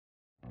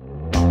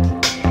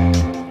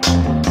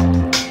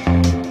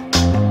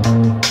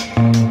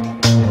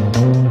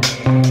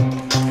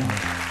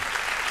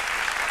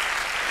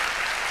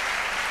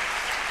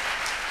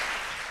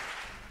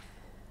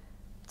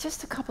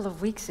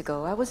of weeks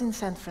ago, I was in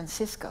San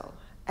Francisco,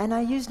 and I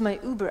used my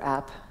Uber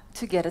app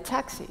to get a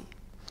taxi.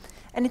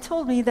 And it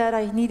told me that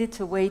I needed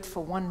to wait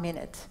for 1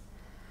 minute.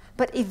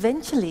 But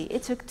eventually,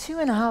 it took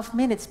 2.5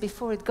 minutes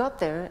before it got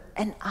there,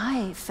 and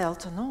I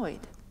felt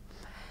annoyed.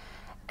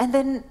 And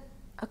then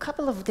a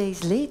couple of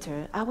days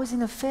later, I was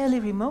in a fairly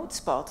remote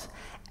spot,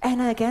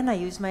 and again, I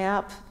used my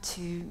app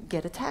to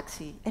get a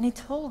taxi. And it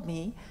told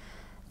me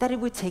that it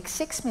would take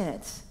 6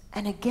 minutes.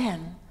 And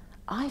again,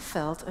 I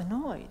felt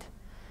annoyed.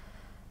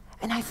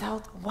 And I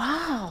thought,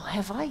 wow,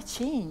 have I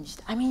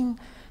changed? I mean,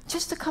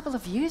 just a couple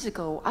of years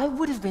ago, I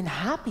would have been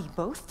happy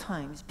both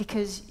times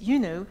because, you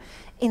know,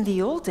 in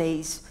the old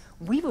days,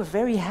 we were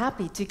very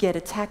happy to get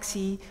a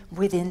taxi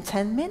within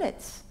 10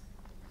 minutes.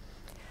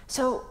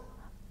 So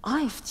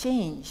I've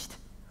changed.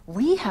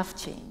 We have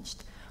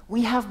changed.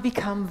 We have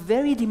become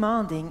very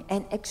demanding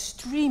and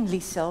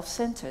extremely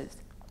self-centered.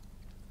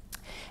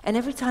 And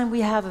every time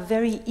we have a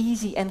very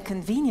easy and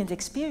convenient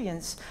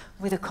experience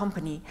with a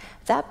company,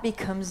 that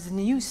becomes the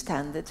new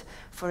standard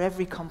for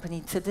every company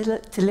to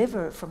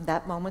deliver from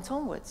that moment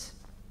onwards.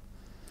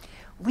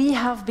 We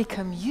have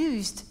become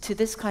used to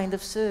this kind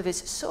of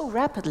service so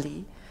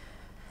rapidly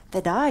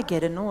that I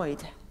get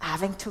annoyed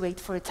having to wait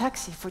for a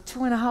taxi for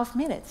 2.5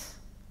 minutes.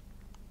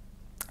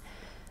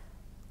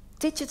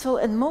 Digital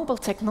and mobile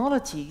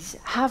technologies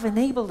have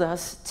enabled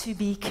us to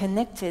be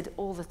connected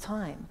all the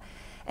time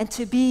and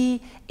to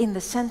be in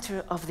the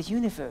center of the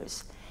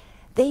universe.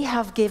 They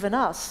have given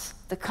us,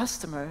 the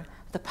customer,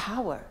 the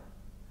power.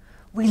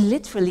 We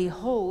literally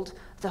hold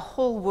the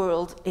whole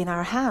world in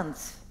our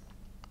hands.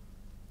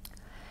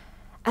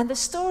 And the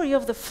story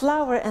of the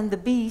flower and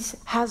the bees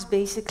has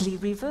basically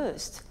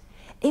reversed.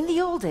 In the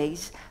old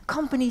days,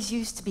 companies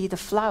used to be the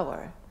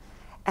flower,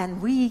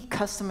 and we,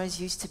 customers,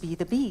 used to be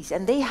the bees,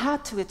 and they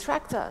had to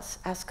attract us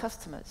as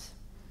customers.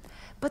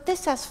 But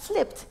this has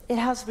flipped, it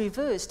has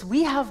reversed.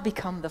 We have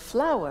become the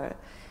flower,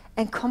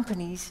 and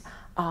companies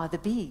are the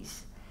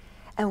bees.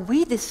 And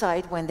we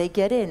decide when they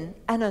get in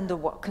and under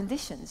what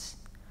conditions.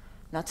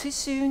 Not too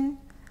soon,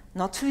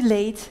 not too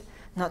late,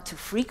 not too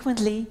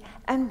frequently,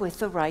 and with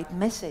the right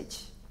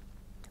message.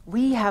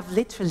 We have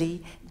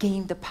literally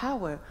gained the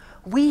power.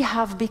 We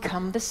have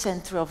become the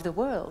center of the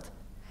world.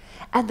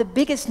 And the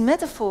biggest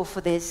metaphor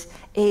for this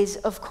is,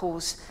 of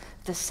course,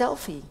 the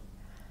selfie.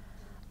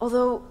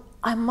 Although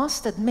I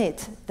must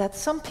admit that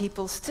some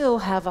people still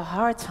have a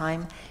hard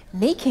time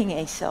making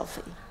a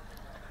selfie.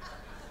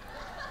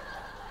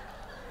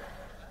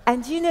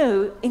 And you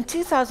know, in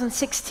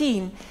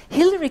 2016,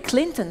 Hillary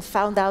Clinton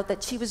found out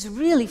that she was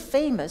really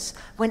famous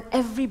when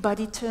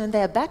everybody turned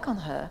their back on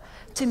her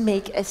to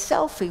make a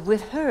selfie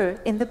with her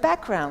in the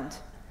background,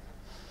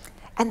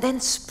 and then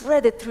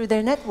spread it through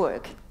their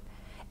network.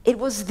 It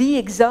was the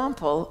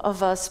example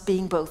of us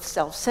being both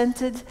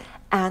self-centered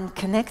and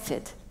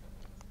connected.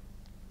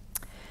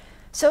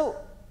 So,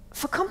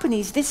 for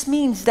companies, this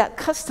means that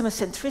customer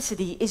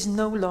centricity is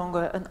no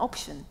longer an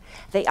option.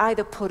 They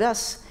either put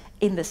us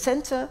in the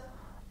center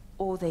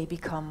or they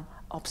become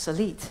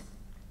obsolete.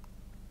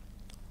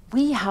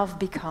 We have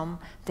become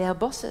their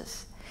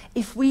bosses.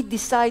 If we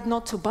decide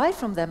not to buy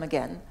from them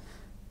again,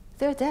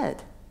 they're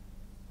dead.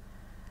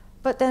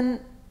 But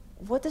then,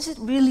 what does it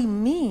really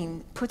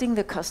mean, putting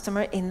the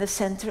customer in the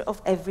center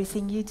of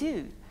everything you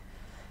do?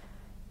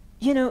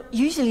 You know,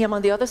 usually I'm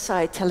on the other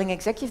side telling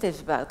executives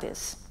about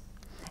this.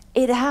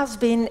 It has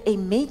been a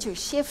major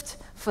shift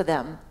for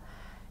them,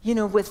 you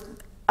know,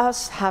 with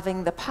us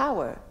having the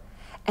power.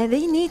 And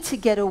they need to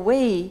get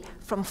away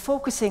from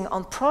focusing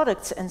on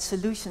products and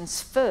solutions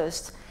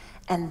first,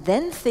 and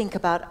then think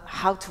about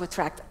how to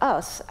attract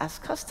us as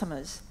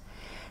customers.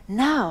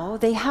 Now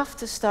they have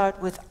to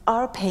start with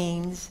our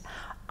pains,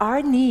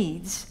 our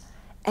needs,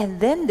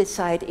 and then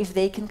decide if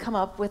they can come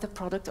up with a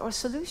product or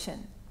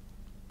solution.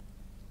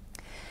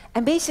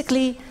 And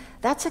basically,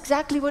 that's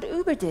exactly what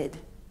Uber did.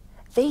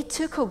 They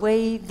took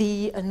away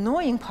the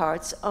annoying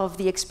parts of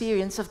the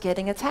experience of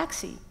getting a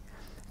taxi.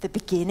 The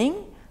beginning,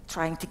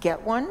 trying to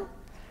get one,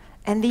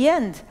 and the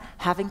end,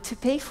 having to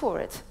pay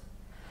for it.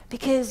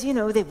 Because, you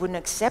know, they wouldn't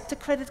accept a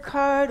credit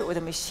card, or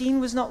the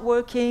machine was not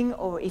working,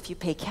 or if you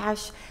pay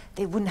cash,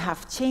 they wouldn't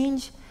have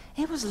change.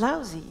 It was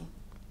lousy.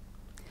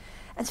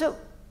 And so,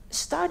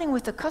 starting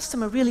with the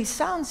customer really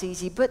sounds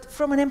easy, but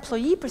from an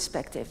employee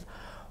perspective,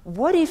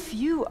 what if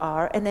you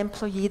are an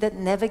employee that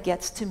never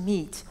gets to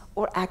meet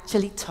or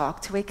actually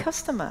talk to a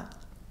customer?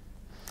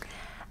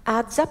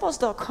 At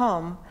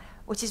Zappos.com,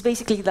 which is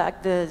basically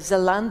like the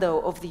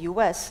Zalando of the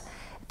US,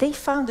 they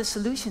found a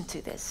solution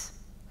to this.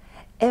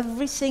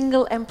 Every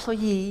single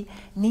employee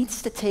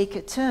needs to take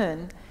a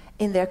turn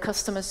in their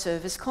customer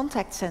service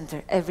contact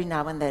center every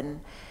now and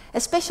then,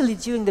 especially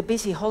during the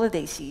busy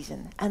holiday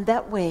season. And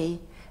that way,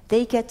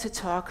 they get to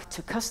talk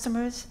to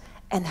customers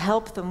and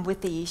help them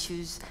with the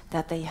issues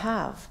that they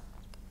have.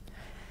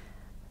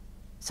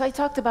 So I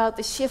talked about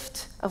the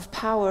shift of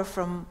power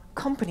from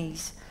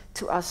companies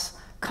to us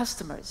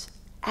customers.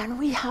 And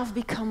we have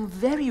become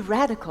very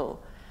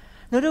radical,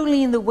 not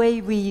only in the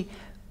way we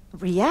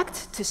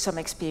react to some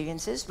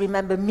experiences.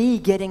 Remember me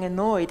getting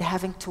annoyed,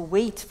 having to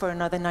wait for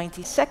another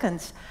 90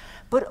 seconds,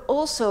 but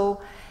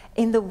also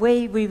in the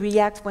way we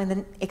react when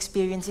an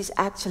experience is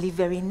actually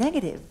very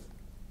negative.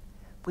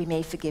 We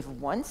may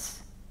forgive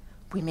once,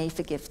 we may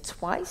forgive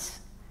twice,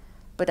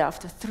 but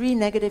after 3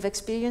 negative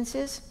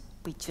experiences,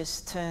 we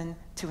just turn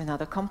to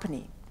another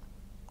company.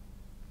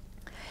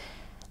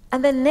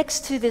 And then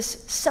next to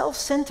this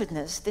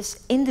self-centeredness,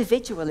 this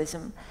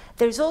individualism,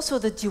 there's also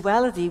the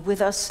duality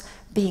with us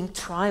being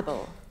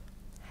tribal.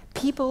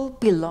 People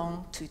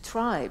belong to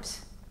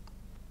tribes.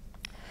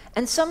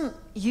 And some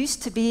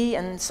used to be,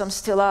 and some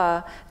still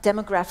are,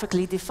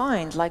 demographically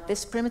defined, like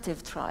this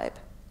primitive tribe.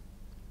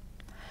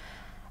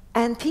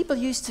 And people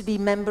used to be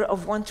member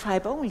of one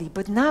tribe only,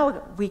 but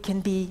now we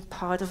can be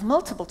part of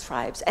multiple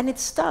tribes. And it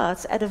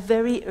starts at a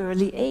very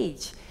early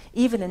age,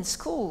 even in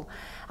school.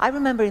 I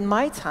remember in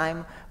my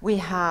time, we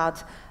had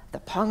the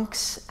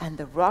punks and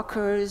the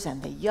rockers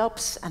and the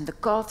yups and the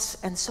goths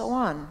and so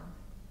on.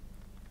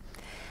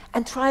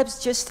 And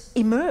tribes just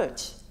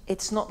emerge.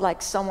 It's not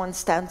like someone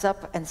stands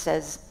up and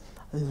says,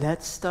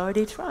 let's start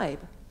a tribe.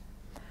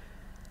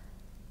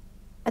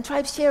 And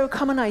tribes share a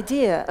common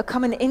idea, a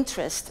common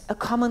interest, a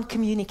common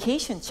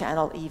communication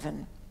channel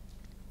even.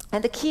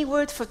 And the key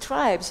word for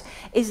tribes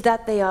is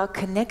that they are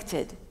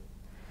connected.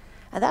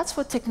 And that's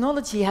what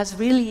technology has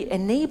really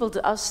enabled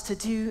us to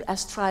do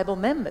as tribal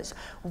members.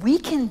 We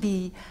can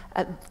be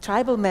a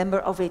tribal member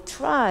of a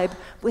tribe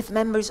with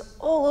members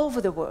all over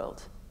the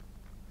world.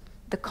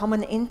 The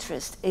common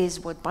interest is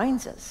what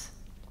binds us.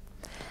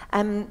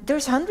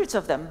 There's hundreds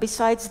of them.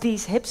 Besides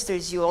these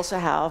hipsters, you also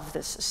have the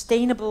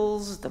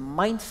sustainables, the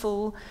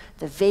mindful,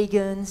 the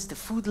vegans, the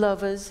food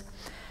lovers.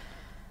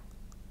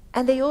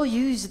 And they all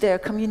use their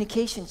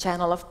communication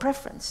channel of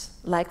preference,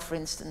 like, for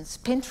instance,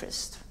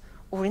 Pinterest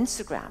or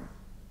Instagram.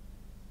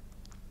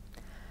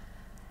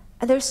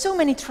 And there's so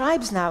many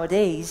tribes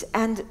nowadays,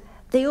 and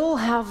they all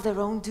have their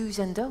own do's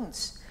and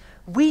don'ts.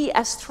 We,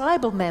 as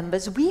tribal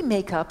members, we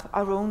make up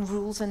our own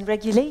rules and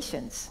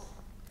regulations,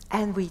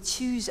 and we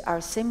choose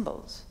our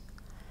symbols.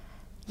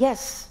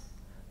 Yes,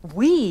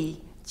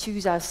 we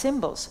choose our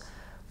symbols.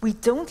 We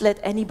don't let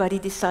anybody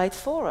decide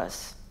for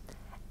us.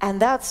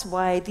 And that's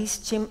why these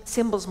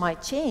symbols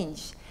might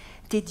change.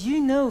 Did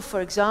you know,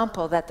 for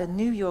example, that the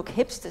New York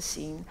hipster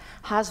scene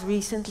has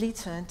recently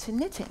turned to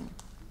knitting?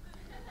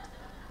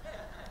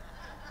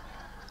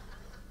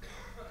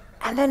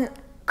 And then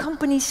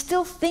companies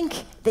still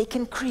think they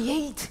can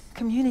create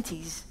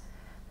communities,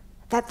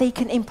 that they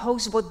can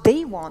impose what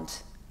they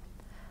want.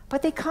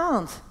 But they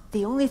can't.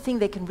 The only thing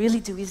they can really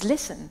do is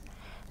listen.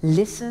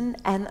 Listen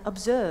and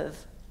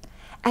observe.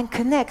 And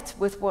connect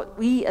with what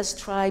we as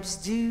tribes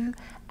do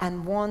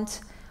and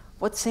want,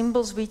 what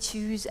symbols we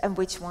choose and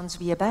which ones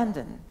we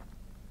abandon.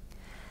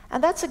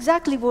 And that's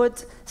exactly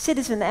what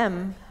Citizen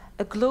M,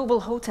 a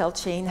global hotel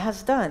chain,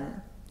 has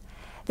done.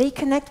 They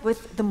connect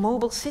with the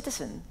mobile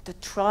citizen, the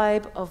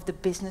tribe of the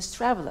business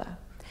traveler.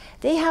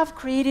 They have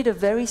created a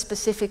very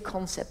specific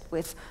concept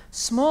with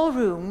small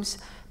rooms,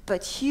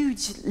 but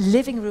huge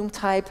living room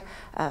type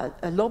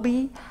a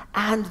lobby,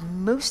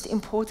 and most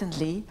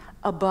importantly,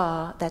 a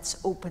bar that's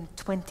open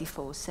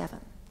 24/7.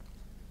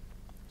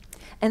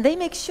 And they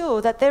make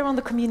sure that they're on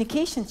the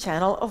communication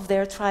channel of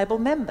their tribal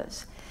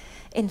members.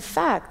 In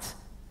fact,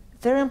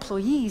 their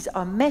employees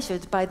are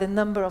measured by the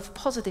number of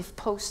positive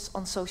posts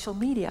on social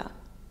media.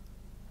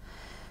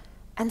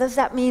 And does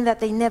that mean that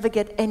they never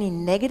get any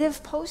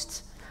negative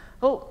posts?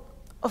 Well,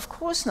 of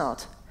course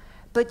not.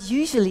 But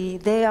usually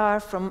they are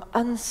from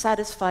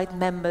unsatisfied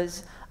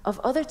members of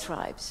other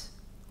tribes.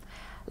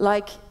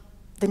 Like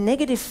the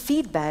negative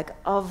feedback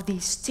of the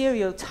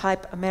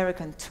stereotype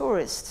American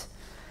tourist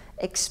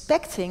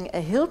expecting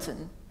a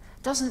Hilton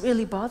doesn't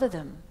really bother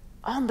them.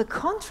 On the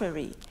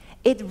contrary,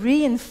 it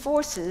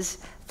reinforces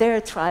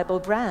their tribal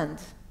brand.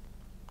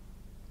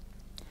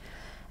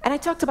 And I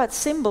talked about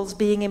symbols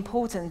being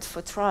important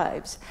for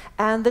tribes,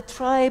 and the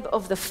tribe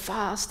of the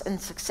fast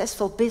and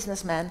successful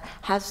businessman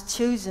has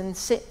chosen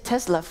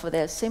Tesla for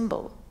their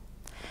symbol.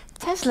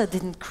 Tesla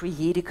didn't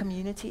create a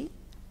community,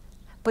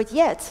 but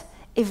yet,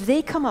 if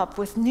they come up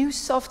with new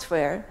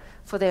software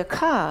for their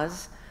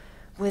cars,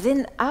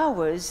 within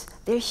hours,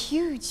 their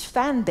huge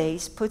fan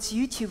base puts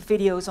YouTube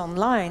videos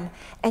online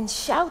and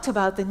shout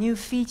about the new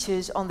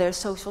features on their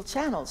social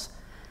channels,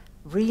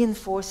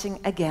 reinforcing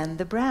again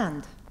the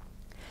brand.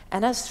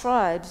 And as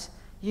tribes,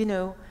 you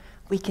know,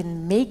 we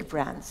can make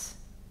brands,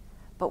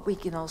 but we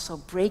can also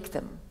break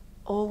them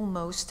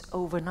almost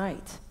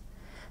overnight.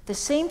 The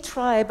same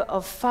tribe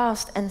of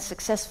fast and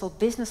successful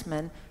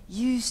businessmen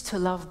used to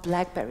love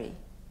BlackBerry,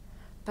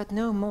 but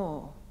no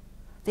more.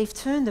 They've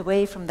turned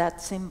away from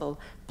that symbol.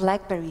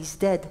 BlackBerry's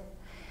dead.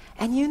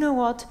 And you know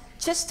what?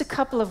 Just a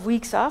couple of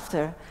weeks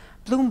after,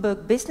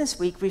 Bloomberg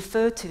Businessweek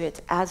referred to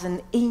it as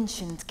an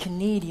ancient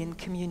Canadian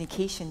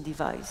communication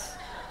device.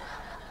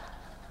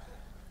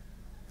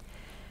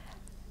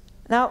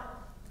 Now,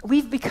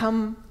 we've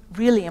become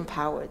really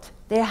empowered.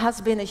 There has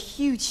been a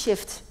huge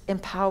shift in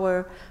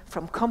power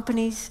from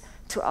companies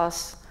to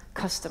us,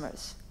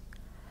 customers.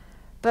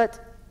 But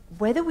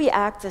whether we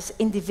act as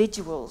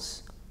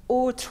individuals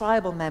or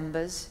tribal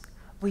members,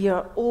 We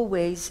are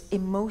always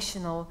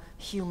emotional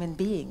human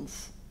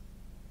beings.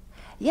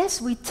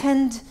 Yes, we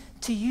tend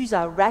to use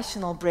our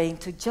rational brain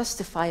to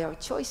justify our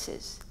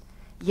choices,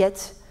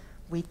 yet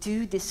we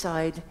do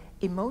decide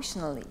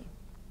emotionally.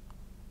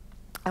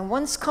 And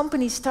once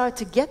companies start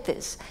to get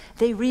this,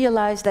 they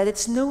realize that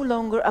it's no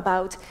longer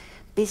about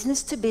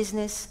business to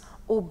business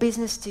or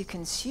business to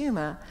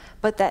consumer,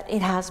 but that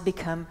it has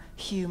become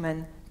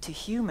human to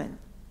human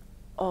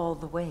all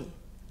the way.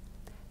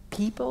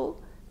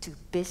 People to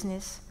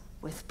business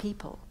with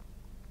people.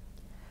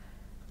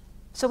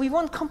 So we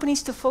want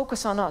companies to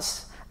focus on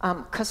us,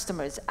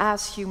 customers,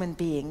 as human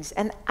beings.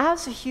 And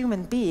as a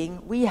human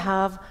being, we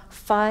have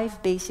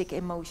 5 basic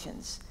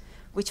emotions,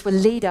 which were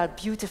laid out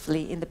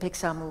beautifully in the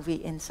Pixar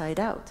movie Inside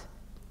Out.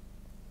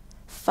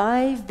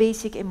 5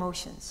 basic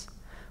emotions,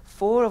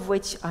 4 of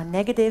which are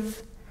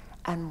negative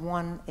and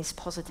 1 is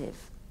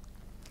positive.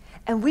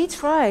 And we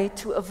try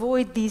to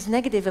avoid these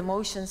negative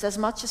emotions as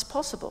much as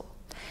possible.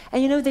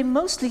 And you know, they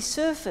mostly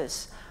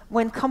surface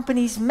when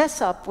companies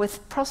mess up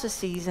with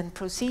processes and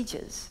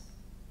procedures.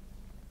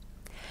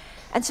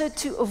 And so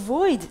to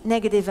avoid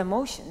negative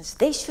emotions,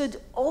 they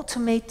should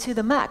automate to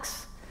the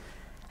max.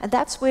 And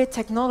that's where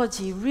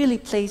technology really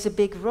plays a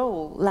big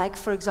role, like,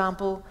 for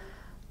example,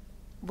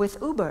 with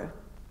Uber.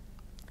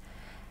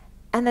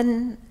 And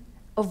then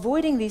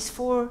avoiding these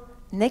 4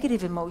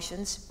 negative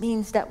emotions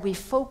means that we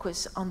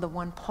focus on the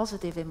 1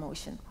 positive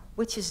emotion,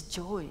 which is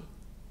joy.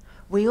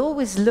 We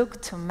always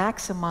look to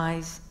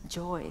maximize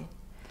joy.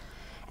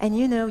 And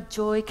you know,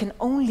 joy can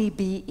only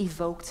be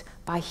evoked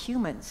by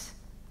humans.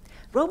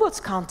 Robots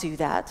can't do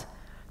that,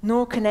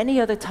 nor can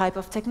any other type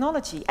of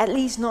technology, at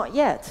least not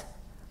yet.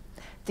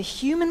 The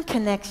human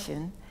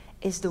connection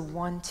is the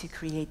one to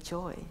create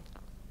joy.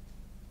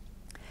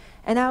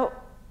 And now,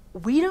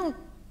 we don't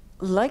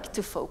like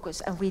to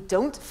focus, and we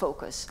don't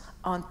focus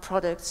on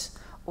products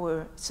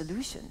or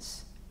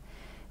solutions.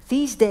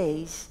 These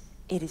days,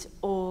 it is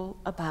all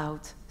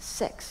about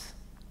sex.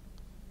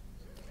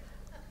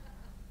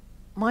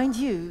 Mind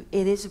you,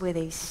 it is with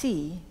a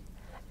C,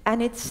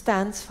 and it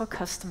stands for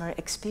customer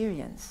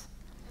experience.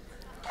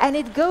 And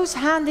it goes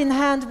hand in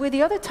hand with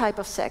the other type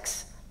of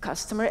sex,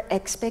 customer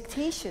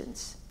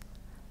expectations.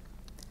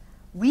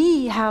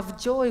 We have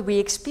joy, we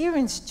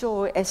experience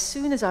joy as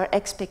soon as our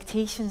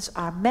expectations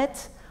are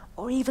met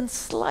or even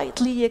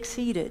slightly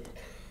exceeded.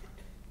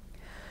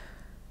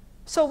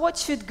 So what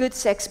should good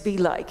sex be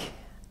like?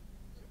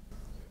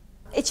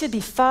 It should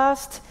be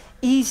fast,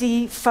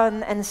 easy,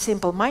 fun, and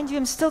simple. Mind you,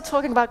 I'm still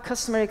talking about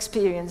customer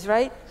experience,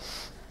 right?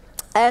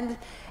 And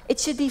it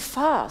should be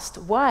fast.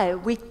 Why?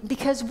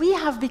 Because we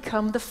have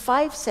become the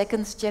 5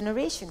 seconds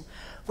generation.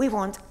 We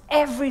want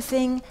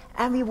everything,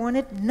 and we want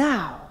it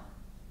now.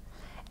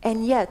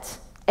 And yet,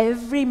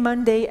 every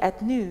Monday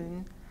at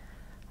noon,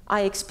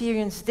 I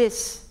experience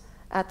this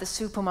at the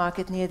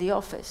supermarket near the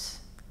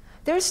office.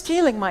 They're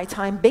stealing my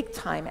time big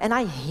time, and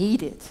I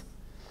hate it.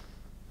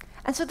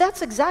 And so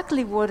that's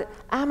exactly what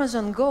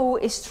Amazon Go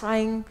is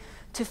trying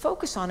to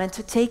focus on and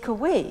to take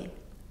away.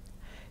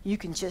 You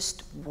can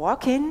just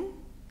walk in,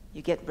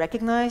 you get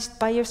recognized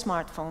by your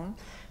smartphone,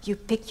 you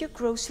pick your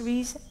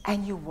groceries,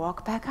 and you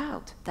walk back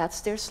out.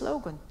 That's their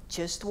slogan,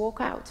 just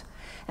walk out.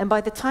 And by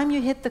the time you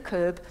hit the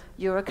curb,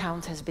 your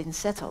account has been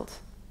settled.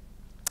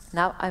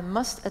 Now, I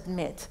must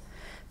admit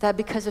that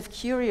because of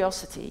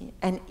curiosity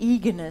and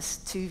eagerness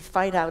to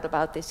find out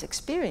about this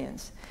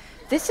experience,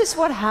 this is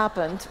what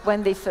happened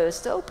when they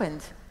first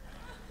opened.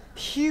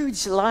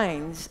 Huge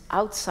lines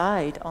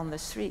outside on the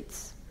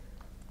streets.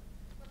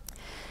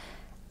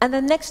 And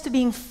then next to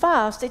being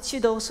fast, it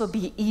should also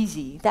be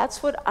easy.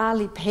 That's what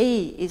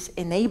Alipay is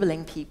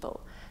enabling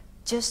people.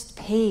 Just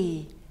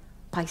pay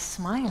by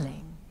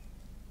smiling.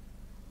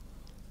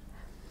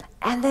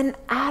 And then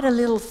add a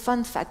little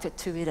fun factor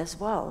to it as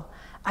well.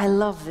 I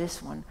love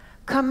this one.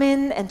 Come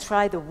in and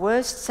try the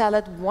worst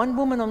salad one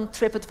woman on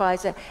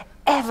TripAdvisor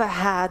ever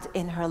had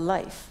in her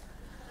life.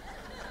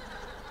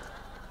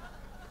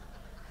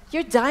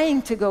 You're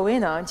dying to go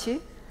in, aren't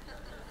you?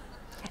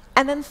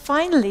 And then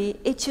finally,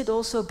 it should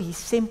also be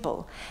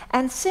simple.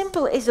 And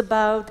simple is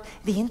about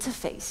the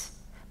interface.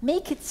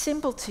 Make it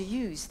simple to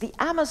use. The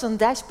Amazon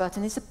Dash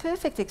button is a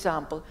perfect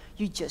example.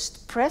 You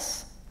just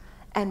press,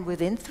 and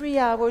within 3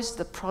 hours,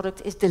 the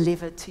product is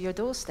delivered to your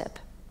doorstep.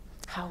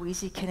 How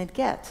easy can it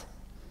get?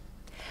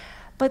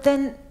 But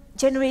then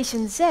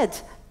Generation Z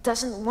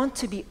doesn't want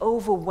to be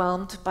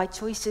overwhelmed by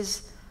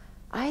choices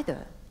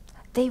either.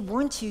 They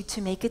want you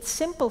to make it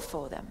simple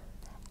for them.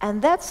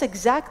 And that's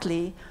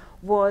exactly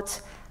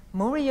what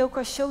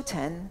Morioka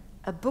Shoten,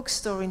 a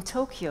bookstore in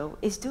Tokyo,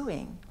 is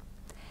doing.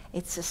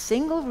 It's a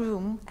single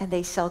room, and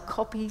they sell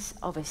copies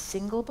of a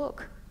single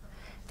book.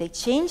 They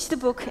change the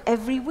book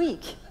every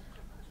week.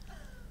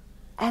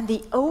 And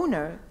the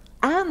owner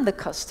and the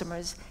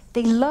customers,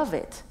 they love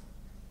it.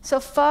 So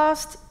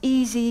fast,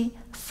 easy,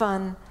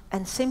 fun,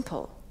 and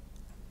simple.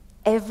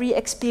 Every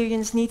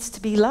experience needs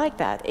to be like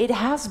that. It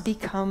has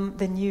become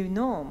the new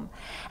norm.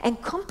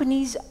 And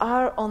companies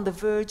are on the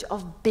verge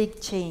of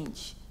big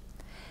change.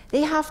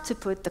 They have to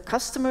put the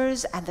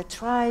customers and the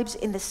tribes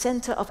in the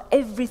center of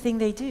everything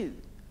they do.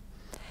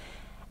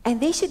 And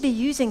they should be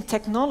using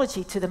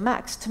technology to the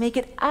max to make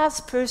it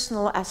as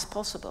personal as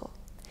possible.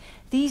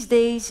 These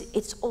days,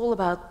 it's all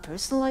about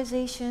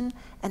personalization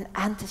and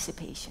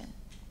anticipation.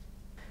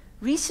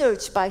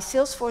 Research by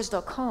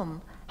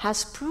Salesforce.com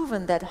has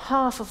proven that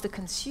half of the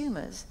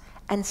consumers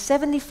and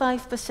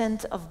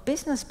 75% of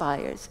business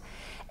buyers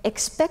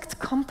expect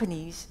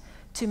companies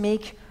to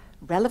make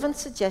relevant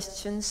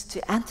suggestions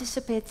to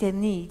anticipate their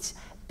needs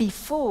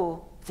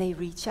before they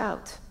reach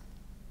out.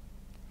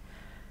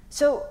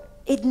 So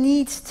it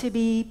needs to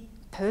be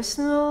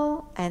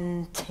personal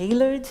and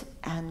tailored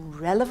and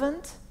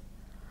relevant.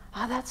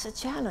 That's a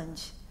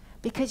challenge.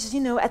 Because,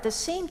 at the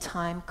same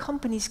time,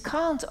 companies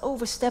can't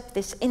overstep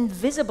this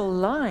invisible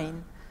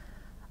line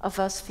of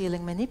us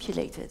feeling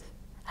manipulated.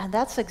 And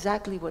that's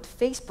exactly what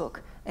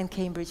Facebook and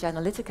Cambridge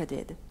Analytica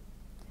did.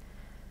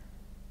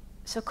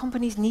 So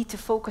companies need to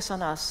focus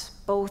on us,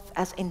 both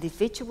as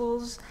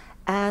individuals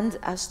and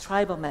as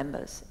tribal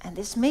members. And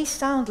this may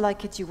sound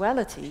like a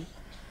duality,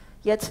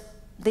 yet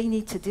they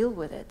need to deal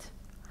with it.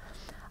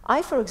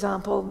 I, for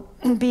example,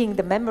 being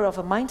the member of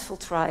a mindful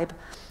tribe,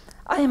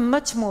 I am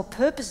much more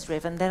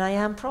purpose-driven than I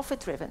am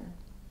profit-driven.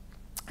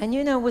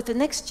 And with the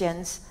next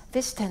gens,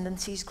 this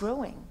tendency is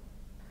growing.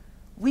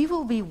 We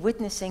will be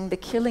witnessing the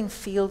killing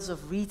fields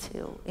of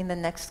retail in the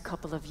next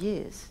couple of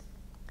years.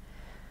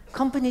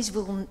 Companies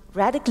will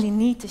radically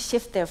need to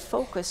shift their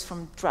focus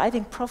from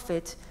driving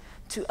profit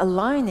to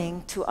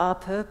aligning to our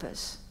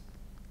purpose.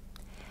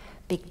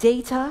 Big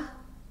data,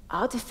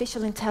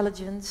 artificial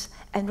intelligence,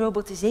 and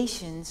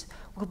robotizations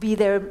will be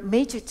their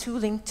major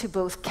tooling to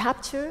both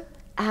capture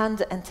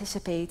and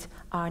anticipate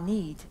our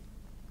need.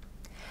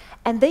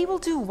 And they will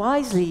do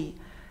wisely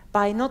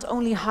by not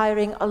only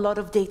hiring a lot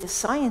of data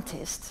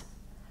scientists,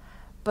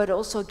 but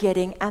also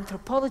getting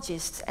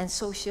anthropologists and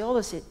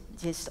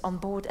sociologists on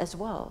board as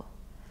well,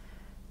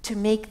 to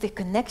make the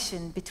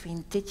connection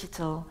between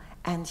digital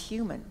and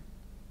human.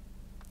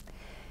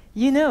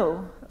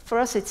 For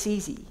us it's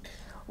easy.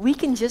 We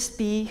can just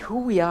be who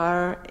we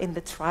are in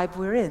the tribe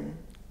we're in.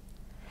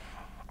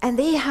 And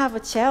they have a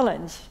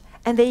challenge,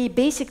 and they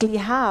basically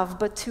have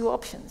but two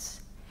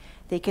options.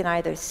 They can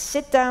either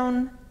sit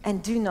down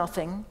and do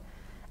nothing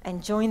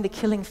and join the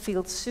killing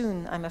field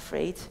soon, I'm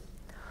afraid,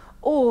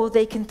 or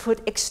they can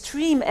put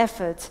extreme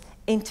effort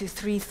into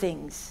three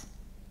things: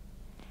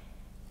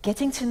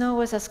 getting to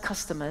know us as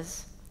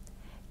customers,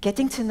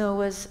 getting to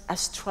know us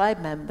as tribe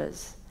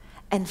members,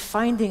 and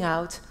finding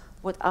out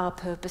what our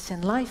purpose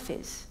in life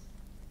is,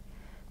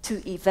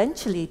 to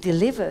eventually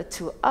deliver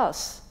to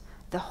us,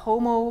 the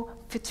Homo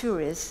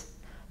futuris,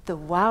 the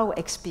wow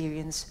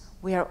experience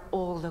we are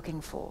all looking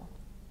for.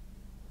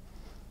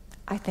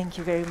 I thank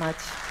you very much.